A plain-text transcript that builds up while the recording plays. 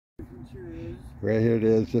Right here it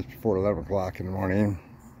is, just before 11 o'clock in the morning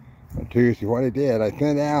on Tuesday. What I did, I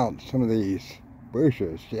thinned out some of these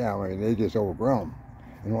bushes. Yeah, I mean, they just overgrown.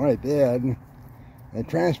 And what I did, I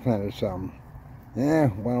transplanted some. Yeah,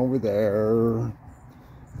 went over there,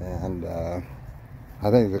 and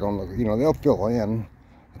I think they're gonna look, you know, they'll fill in.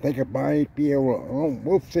 I think I might be able to, oh,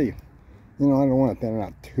 we'll see. You know, I don't want to thin it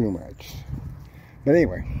out too much. But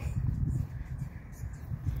anyway,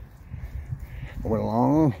 I went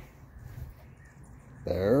along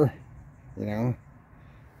there, you know.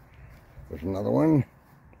 There's another one,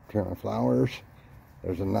 trimming flowers.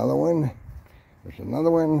 There's another one. There's another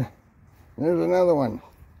one. There's another one.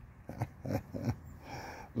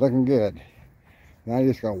 Looking good. Now I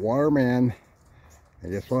just got water them in.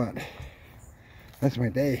 And guess what? That's my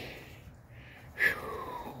day.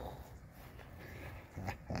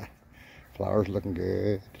 Flowers looking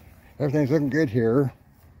good. Everything's looking good here.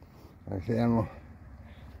 We'll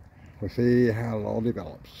see how it all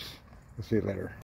develops. We'll see you later.